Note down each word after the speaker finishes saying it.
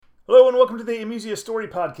Hello and welcome to the Amusia Story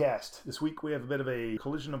Podcast. This week we have a bit of a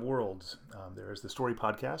collision of worlds. There is the Story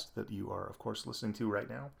Podcast that you are, of course, listening to right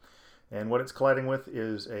now. And what it's colliding with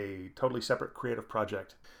is a totally separate creative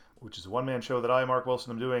project, which is a one-man show that I, Mark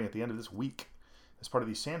Wilson, am doing at the end of this week as part of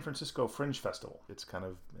the San Francisco Fringe Festival. It's kind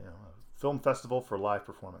of a film festival for live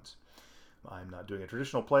performance. I'm not doing a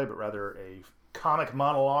traditional play, but rather a comic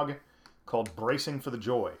monologue called Bracing for the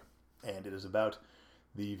Joy. And it is about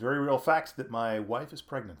the very real fact that my wife is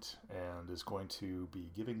pregnant and is going to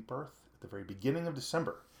be giving birth at the very beginning of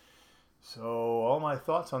December. So all my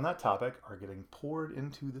thoughts on that topic are getting poured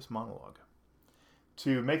into this monologue.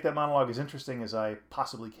 To make that monologue as interesting as I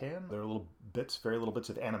possibly can, there are very little bits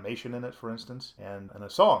of animation in it, for instance, and a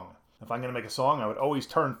song. If I'm going to make a song, I would always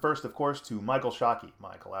turn first, of course, to Michael Shockey,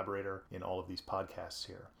 my collaborator in all of these podcasts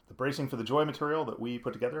here. The Bracing for the Joy material that we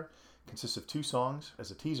put together consists of 2 songs. As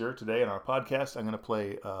a teaser, today in our podcast, I'm going to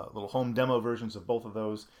play little home demo versions of both of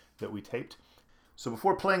those that we taped. So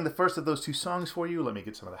before playing the first of those 2 songs for you, let me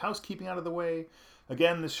get some of the housekeeping out of the way.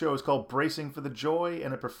 Again, this show is called Bracing for the Joy,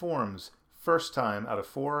 and it performs first time out of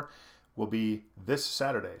 4 will be this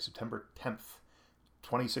Saturday, September 10th,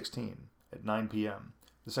 2016 at 9 p.m.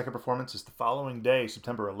 The second performance is the following day,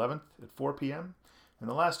 September 11th at 4 p.m. And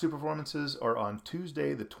the last 2 performances are on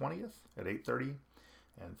Tuesday the 20th at 8:30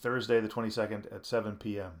 and Thursday the 22nd at 7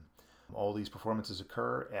 p.m. All these performances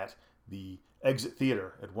occur at the Exit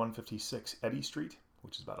Theater at 156 Eddy Street,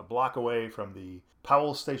 which is about a block away from the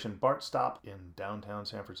Powell Station BART stop in downtown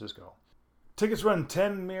San Francisco. Tickets run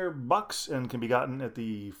 10 mere bucks and can be gotten at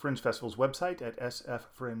the Fringe Festival's website at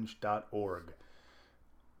sffringe.org.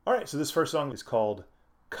 All right, so this first song is called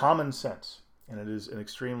Common Sense, and it is an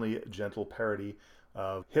extremely gentle parody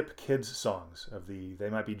of hip kids songs of the They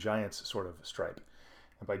Might Be Giants sort of stripe.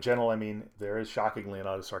 And by gentle, I mean there is shockingly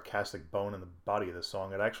not a sarcastic bone in the body of this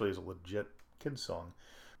song. It actually is a legit kids song.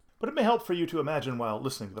 But it may help for you to imagine while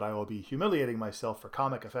listening that I will be humiliating myself for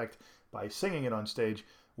comic effect by singing it on stage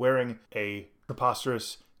wearing a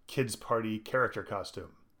preposterous kids party character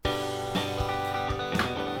costume.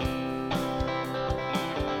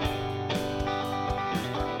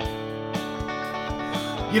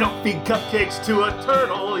 You don't feed cupcakes to a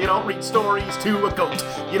turtle, you don't read stories to a goat,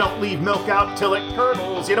 you don't leave milk out till it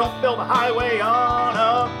curdles, you don't build a highway on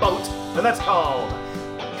a boat, and that's called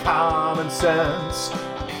common sense,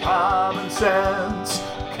 common sense,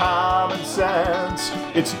 common sense.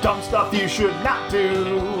 It's dumb stuff you should not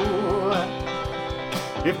do.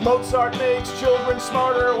 If Mozart makes children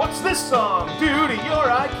smarter, what's this song do to your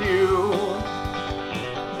IQ?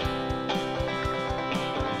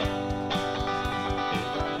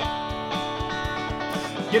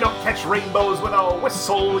 You don't catch rainbows with a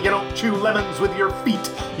whistle, you don't chew lemons with your feet,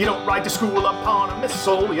 you don't ride to school upon a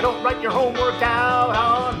missile, you don't write your homework out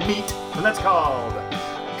on meat, and that's called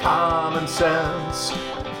common sense,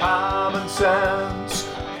 common sense,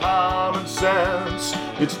 common sense.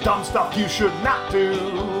 It's dumb stuff you should not do.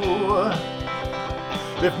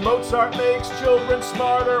 If Mozart makes children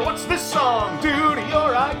smarter, what's this song do to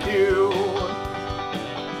your IQ?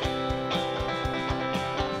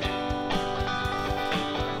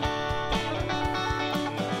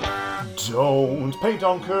 Don't paint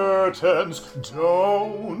on curtains,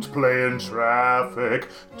 don't play in traffic,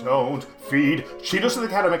 don't feed Cheetos to the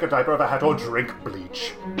cat or make a diaper of a hat or drink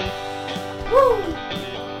bleach. Woo!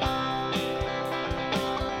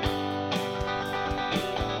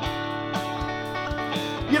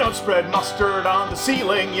 You don't spread mustard on the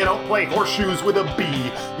ceiling, you don't play horseshoes with a bee,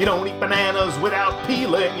 you don't eat bananas without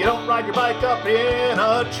peeling, you don't ride your bike up in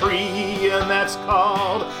a tree, and that's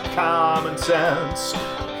called common sense.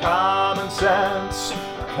 Common sense,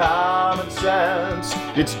 common sense.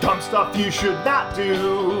 It's dumb stuff you should not do.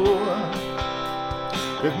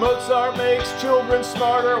 If Mozart makes children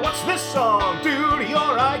smarter, what's this song do to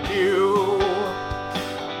your IQ?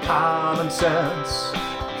 Common sense,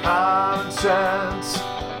 common sense,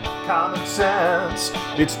 common sense.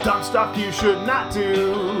 It's dumb stuff you should not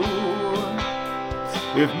do.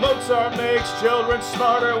 If Mozart makes children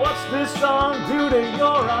smarter, what's this song do to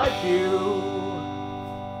your IQ?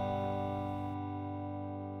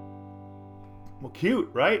 Well, cute,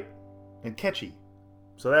 right? And catchy.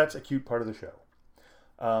 So that's a cute part of the show.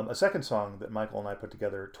 A second song that Michael and I put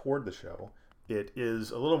together toward the show, it is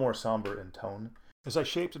a little more somber in tone. As I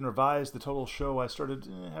shaped and revised the total show, I started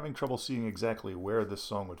having trouble seeing exactly where this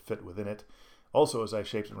song would fit within it. Also, as I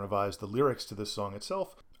shaped and revised the lyrics to this song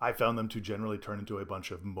itself, I found them to generally turn into a bunch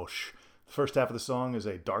of mush. The first half of the song is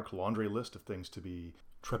a dark laundry list of things to be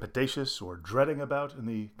trepidatious or dreading about in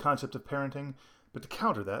the concept of parenting. But to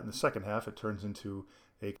counter that, in the second half, it turns into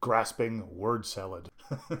a grasping word salad.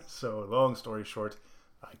 So, long story short,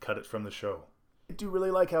 I cut it from the show. I do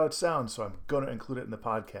really like how it sounds, so I'm going to include it in the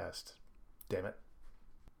podcast. Damn it.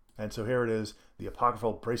 And so here it is, the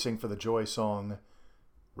apocryphal Bracing for the Joy song,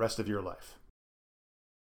 Rest of Your Life.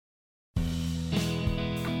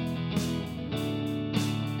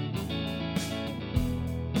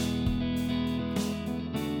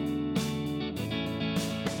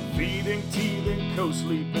 Feeding, teething,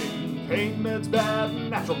 co-sleeping, pain meds bad,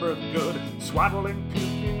 natural birth good, swaddling,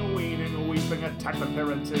 puking, weaning, weeping, attack the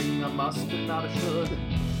parenting, a must and not a should.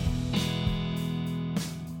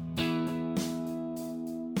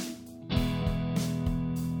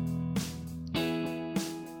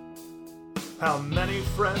 How many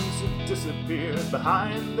friends have disappeared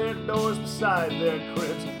behind their doors, beside their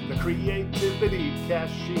cribs, the creativity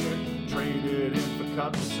cashier, traded in for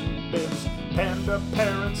cups and bibs, panda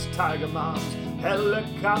parents, tiger moms,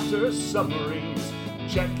 helicopters, submarines,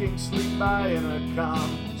 checking sleep by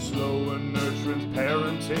intercom, slow and nurturing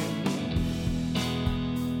parenting.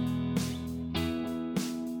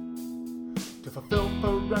 To fulfill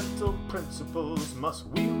parental principles, must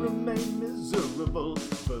we remain miserable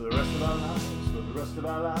for the rest of our lives, for the rest of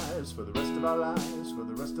our lives, for the rest of our lives, for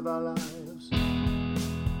the rest of our lives?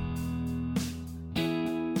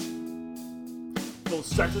 Full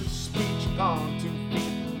sentence speech upon 2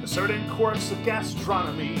 feet, asserting quirks of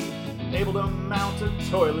gastronomy, able to mount a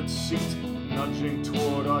toilet seat, nudging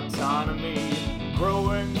toward autonomy.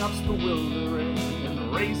 Growing up's bewildering,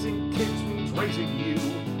 and raising kids means raising you.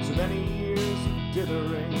 So many years of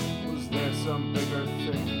dithering, was there some bigger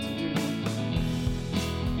thing to do?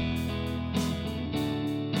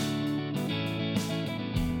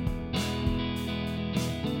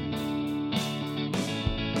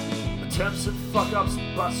 Attempts and fuck-ups,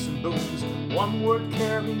 busts and booms. One word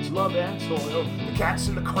care means love and toil. The cat's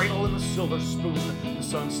in the cradle and the silver spoon. The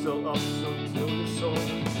sun's still up, so till your soul.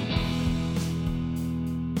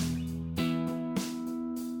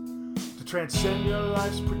 To transcend your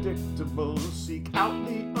life's predictable, seek out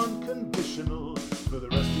the unconditional. For the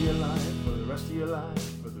rest of your life, for the rest of your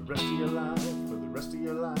life, for the rest of your life, for the rest of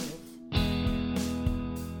your life.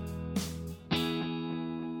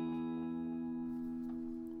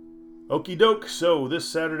 Okie doke, so this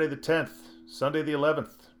Saturday the 10th, Sunday the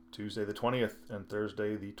 11th, Tuesday the 20th, and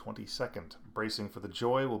Thursday the 22nd, Bracing for the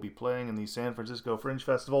Joy will be playing in the San Francisco Fringe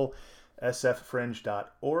Festival,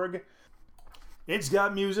 sffringe.org. It's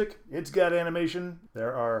got music, it's got animation,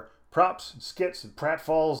 there are props, and skits, and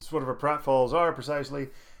pratfalls, whatever pratfalls are precisely.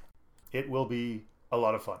 It will be a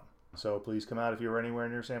lot of fun. So please come out if you're anywhere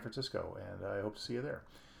near San Francisco, and I hope to see you there.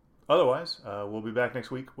 Otherwise, we'll be back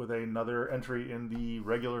next week with another entry in the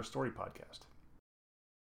regular story podcast.